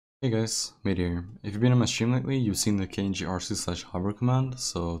Hey guys, Mate here. If you've been on my stream lately, you've seen the KNG-RC/hover command,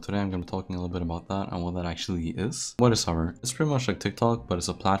 so today I'm going to be talking a little bit about that and what that actually is. What is hover? It's pretty much like TikTok, but it's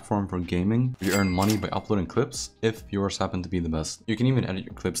a platform for gaming. You earn money by uploading clips, if yours happen to be the best. You can even edit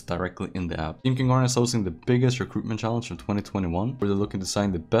your clips directly in the app. Team King Garden is hosting the biggest recruitment challenge of 2021, where they're looking to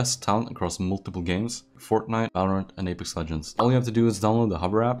sign the best talent across multiple games, Fortnite, Valorant, and Apex Legends. All you have to do is download the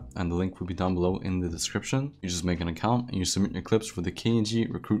Hover app, and the link will be down below in the description. You just make an account, and you submit your clips for the KNG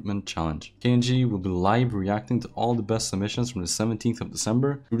recruitment challenge. KNG will be live reacting to all the best submissions from the 17th of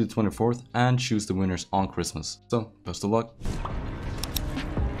December through the 24th and choose the winners on Christmas. So, best of luck.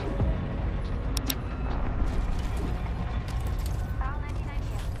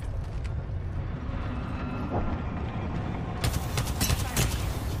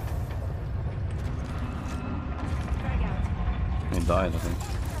 He died, I think.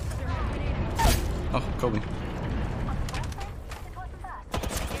 Oh, Kobe.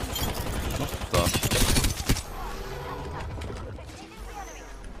 What the?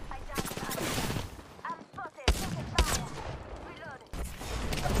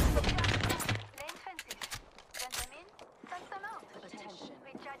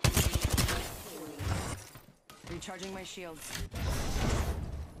 Recharging my shields.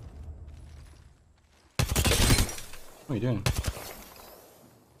 What are you doing?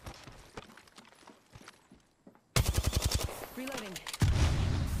 Reloading.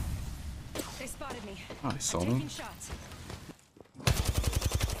 They spotted me. Oh, he saw me. Taking shots.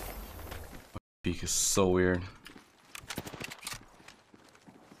 Peak is so weird.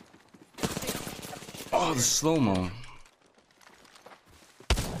 Oh, the slow-mo.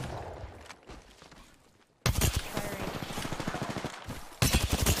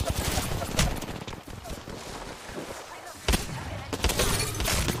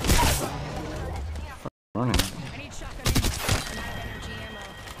 Running. I need shotgun ammo. I'm out of energy ammo.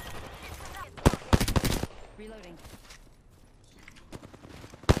 Reloading.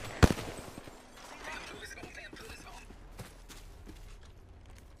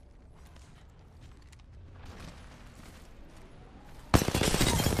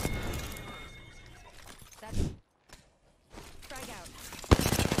 That's frag out.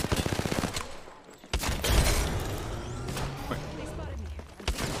 They spotted me.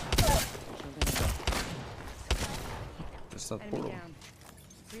 I'm taking shots. Just that Enemy portal. down.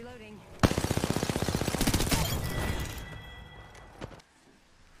 Reloading.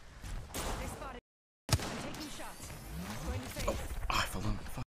 They spotted me. I'm taking shots. Going to face. Oh, I fell down.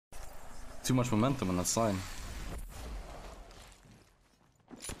 Fuck. Too much momentum on that side.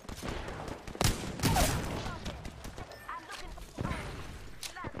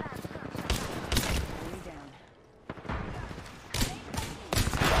 Enemy down.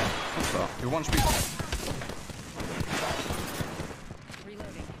 What's that? You're one speed.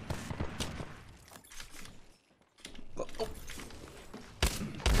 Reloading. Oh.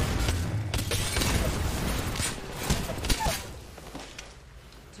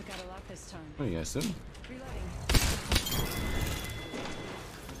 Took out a lot this time. What are you guys doing? Reloading.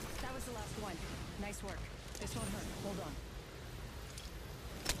 That was the last one. Nice work. This won't hurt. Hold on.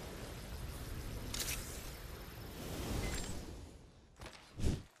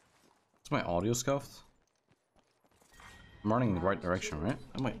 Is my audio scuffed? I'm running in the right direction, right?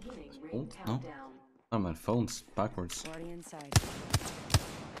 Oh, my phone? No? Oh, my phone's backwards. Already inside.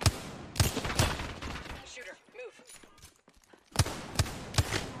 Shooter, move.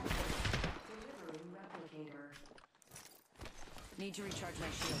 Need to recharge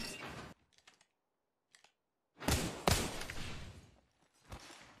my shields.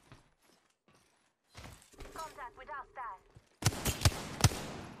 Contact with hostile.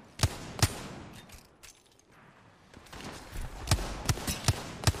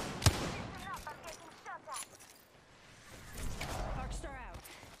 Listen up, I'm getting shot at. Arcstar out.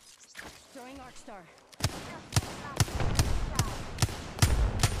 Throwing Arcstar.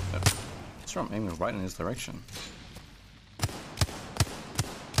 That's where I'm aiming right in his direction.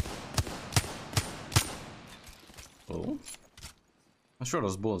 Oh? I'm sure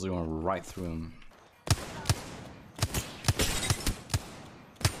those bullets are going right through him.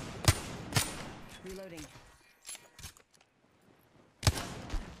 Reloading.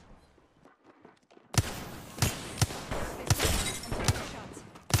 I'm taking shots.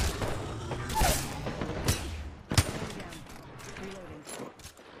 Enemy down. Reloading.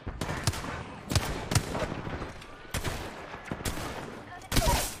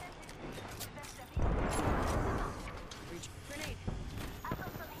 Reach. Grenade. I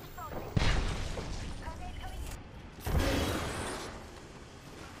got some info.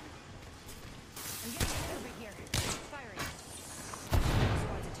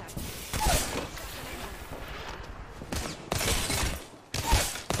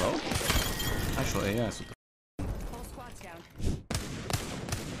 Oh, AIs with the Whole squad's down.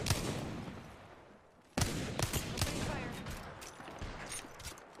 Opening fire.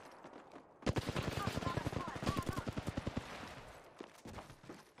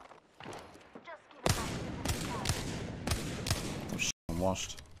 Just give it back to the oh, shit, I'm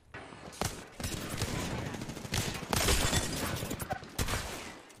washed.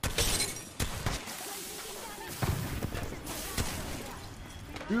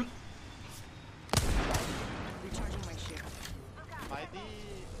 Recharging my shield. ID,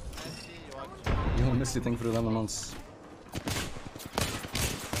 SC, you want You don't miss anything for 11 months.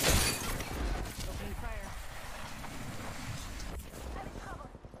 Opening fire.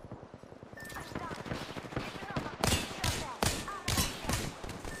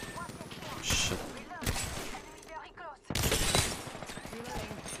 Shit. enemy very close.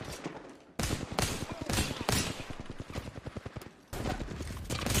 Reloading.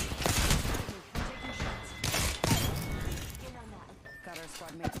 Taking shots. In on that. Got our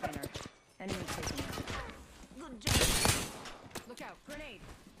squad mate's banner. Enemy taken. Good job. Look out. Grenade.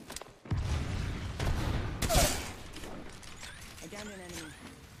 I downed an enemy.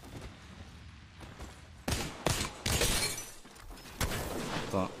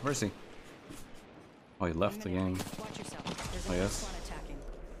 Where is he? Oh, he left the game. Watch yourself. There's Oh, another yes? squad attacking.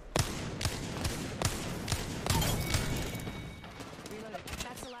 Reloading.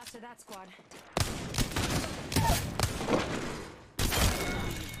 That's the last of that squad.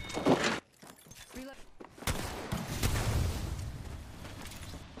 Reload.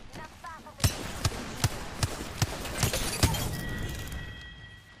 Enough fast of it.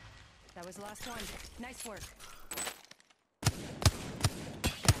 That was the last one. Nice work.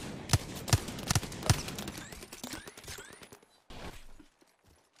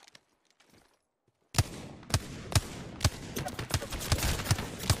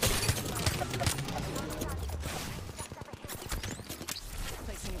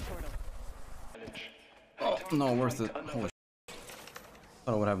 Placing a portal. Oh, no, worth it. Holy shit.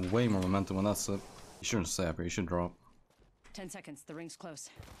 Thought I would have way more momentum when that's it. You shouldn't stay up here, you should drop. 10 seconds. The ring's close.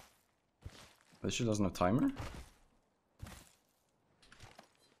 This shit doesn't have timer?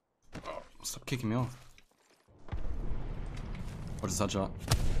 Oh, stop kicking me off. What is that shot?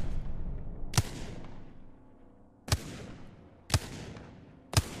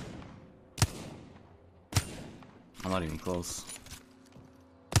 I'm not even close.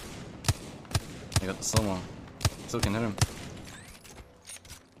 I got the slow-mo. Still can hit him.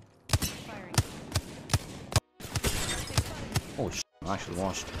 Firing. Holy shit, I'm actually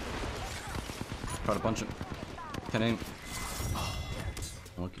washed. Try to punch him. Can't aim.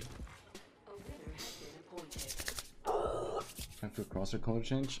 Okay. Time for a crosshair color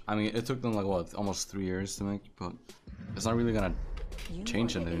change? I mean, it took them like what, almost 3 years to make, but it's not really gonna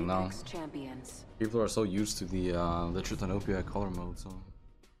change anything now. Champions. People are so used to the Tritanopia color mode, so